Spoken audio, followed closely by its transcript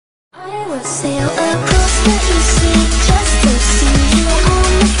I will sail across the sea just to see you on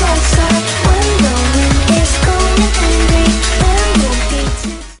the bright side. When the wind is cold and green, there won't be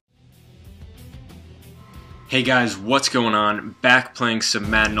Hey guys, what's going on? Back playing some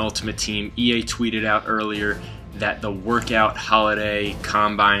Madden Ultimate Team. EA tweeted out earlier that the Workout Holiday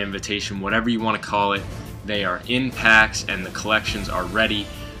Combine Invitation, whatever you want to call it, they are in packs and the collections are ready.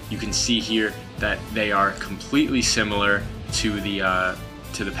 You can see here that they are completely similar to the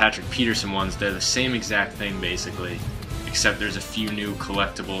Patrick Peterson ones. They're the same exact thing basically, except there's a few new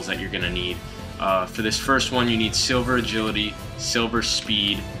collectibles that you're gonna need. For this first one, you need silver agility, silver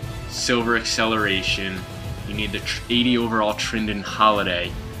speed, silver acceleration. You need the 80 overall TRINDON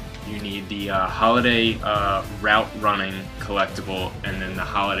Holiday. You need the Holiday route running collectible, and then the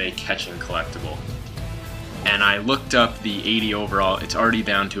Holiday catching collectible. And I looked up the 80 overall. It's already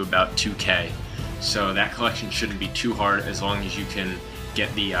down to about 2K. So that collection shouldn't be too hard as long as you can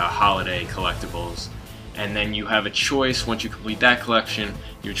get the Holiday collectibles. And then you have a choice, once you complete that collection,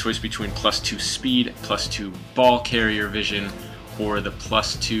 you have a choice between +2 speed, +2 ball carrier vision, or the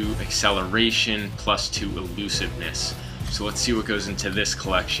 +2 acceleration, +2 elusiveness. So let's see what goes into this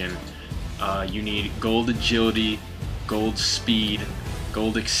collection. You need gold agility, gold speed,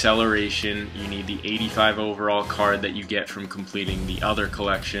 gold acceleration. You need the 85 overall card that you get from completing the other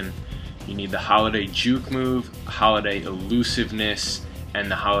collection. You need the Holiday juke move, Holiday elusiveness, and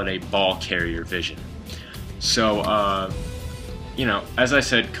the Holiday ball carrier vision. So, you know, as I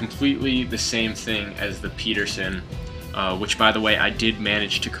said, completely the same thing as the Peterson, which by the way I did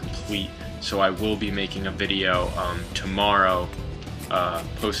manage to complete, so I will be making a video tomorrow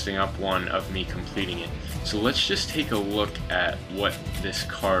posting up one of me completing it. So let's just take a look at what this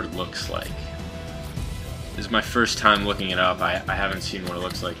card looks like. This is my first time looking it up. I haven't seen what it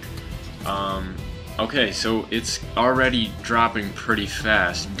looks like. Okay, so it's already dropping pretty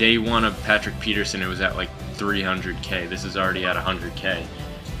fast. Day one of Patrick Peterson, it was at like 300k. This is already at 100k.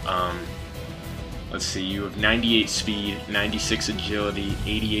 Let's see, you have 98 speed, 96 agility,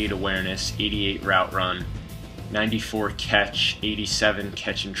 88 awareness, 88 route run, 94 catch, 87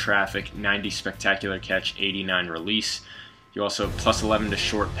 catch in traffic, 90 spectacular catch, 89 release. You also have +11 to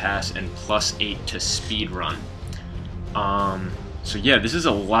short pass and +8 to speed run. So yeah, this is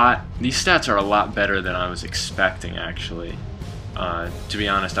a lot. These stats are a lot better than I was expecting, actually. To be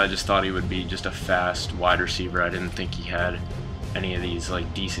honest, I just thought he would be just a fast wide receiver. I didn't think he had any of these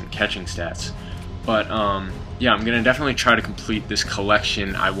like decent catching stats. But yeah, I'm gonna definitely try to complete this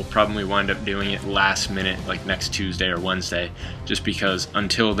collection. I will probably wind up doing it last minute, like next Tuesday or Wednesday, just because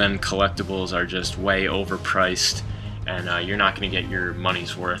until then collectibles are just way overpriced, and you're not gonna get your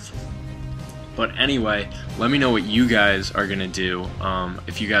money's worth. But anyway, let me know what you guys are gonna do,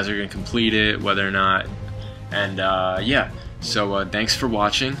 if you guys are gonna complete it, whether or not. And yeah, so thanks for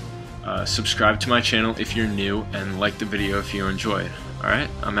watching. Subscribe to my channel if you're new, and like the video if you enjoyed. Alright,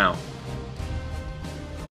 I'm out.